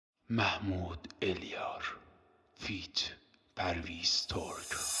Mahmud Elyar feat. Perviz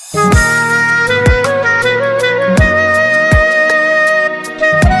Tork.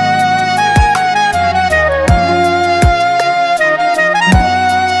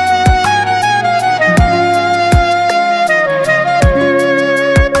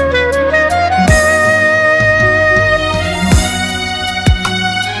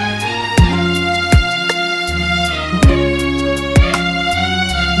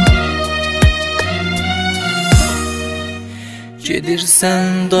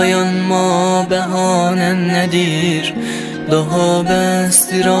 Gedirsən dayanma, bəhanən nədir? Daha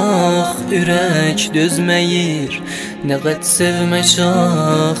bəsdir ax, ürək dözməyir. Nə qəd sevmək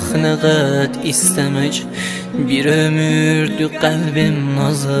ax, nə qəd istəmək. Bir ömürdür qəlbim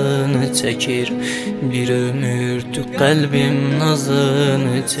nazını çəkir. Bir ömürdür qəlbim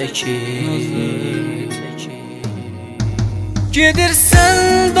nazını çəkir.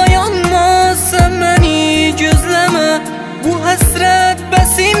 Gedirsən dayanma, sən məni gözləmə. Bu həsrət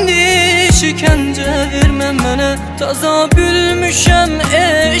bəsimdir, şikəncə vermə mənə. Taza bülmüşəm,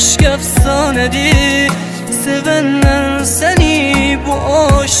 eşq əfsanədir. Sevəndən səni bu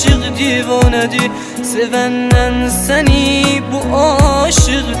aşıq divanədir. Sevəndən səni bu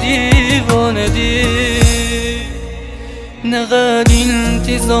aşıq divanədir. Nə qəd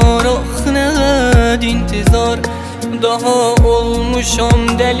intizar, ax nə qəd intizar. Daha olmuşam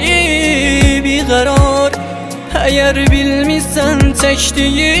dəli biqərar. Əgər bilmirsən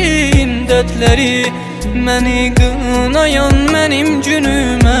çəkdiyim dərdləri, məni qınayan mənim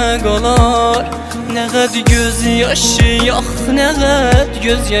günümə qalar. Nə qəd göz yaşı, yax nə qəd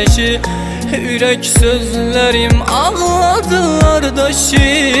göz yaşı. Ürək sözlərim ağladı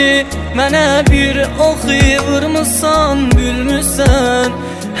qardaşı. Mənə bir oxu vurmusan, bülmüsən.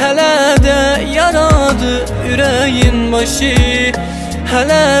 Hələ də yaradı ürəyin başı.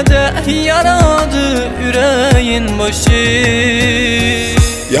 Hələ də yaradı ürəyin başı.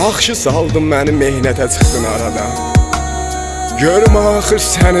 Yaxşı saldın məni, mehnətə çıxdın aradan. Görüm axır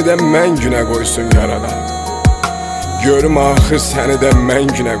səni də mən günə qoysun yaradan. Görüm axır səni də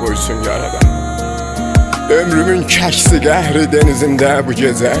mən günə qoysun yaradan. Ömrümün kəksi qəhri denizimdə bu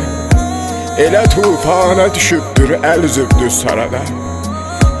gecə. Elə tufana düşübdür, əl üzübdür sarada.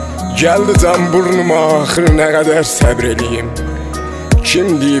 Gəldi can burnuma, axır nə qədər səbr eləyim. Kim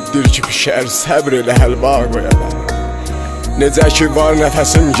deyibdir ki pişər, səbr elə həlva qoyada. Necə ki var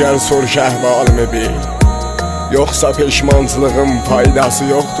nəfəsim, gəl soruş əhvalımı bil. Yoxsa peşmançılığın faydası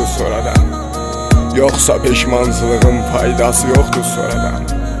yoxdur sonradan. Yoxsa peşmançılığın faydası yoxdur sonradan.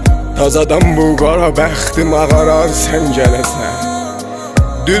 Tazadan bu qara bəxtim ağarar sən gələsən.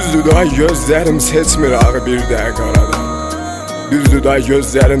 Düzdür da gözlərim seçmir ağı bir də qaradan. Düzdür da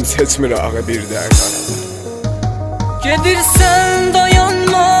gözlərim seçmir ağı bir də qaradan. Gedirsən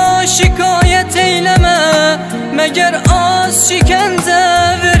dayanma, şikayət eyləmə. Məgər az şikəncə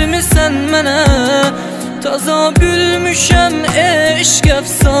vermirsən mənə. Taza bülmüşəm, eşq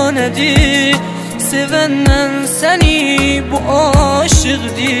əfsanədir. Sevəndən səni bu aşıq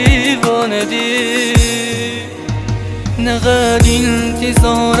divanədir. Nə qəd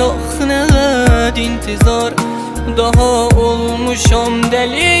intizar, ax nə qəd intizar. Daha olmuşam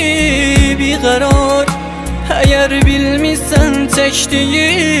dəli biqərar. Əgər bilmirsən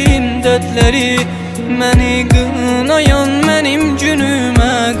çəkdiyim dərdləri, məni qınayan mənim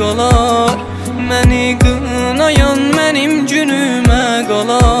günümə qalar. Məni qınayan mənim günümə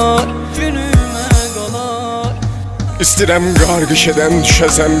qalar. Günümə qalar. İstəyirəm qarqış edən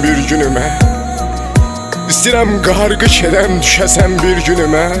düşəsən bir günümə. İstəyirəm qarqış edən düşəsən bir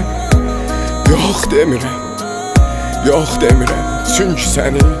günümə. Yox demirəm, yox demirəm. Çünki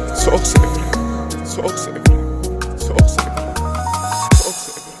səni çox sevirəm, çox sevirəm.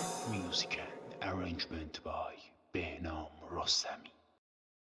 Music and arrangement by Behnam Rossami.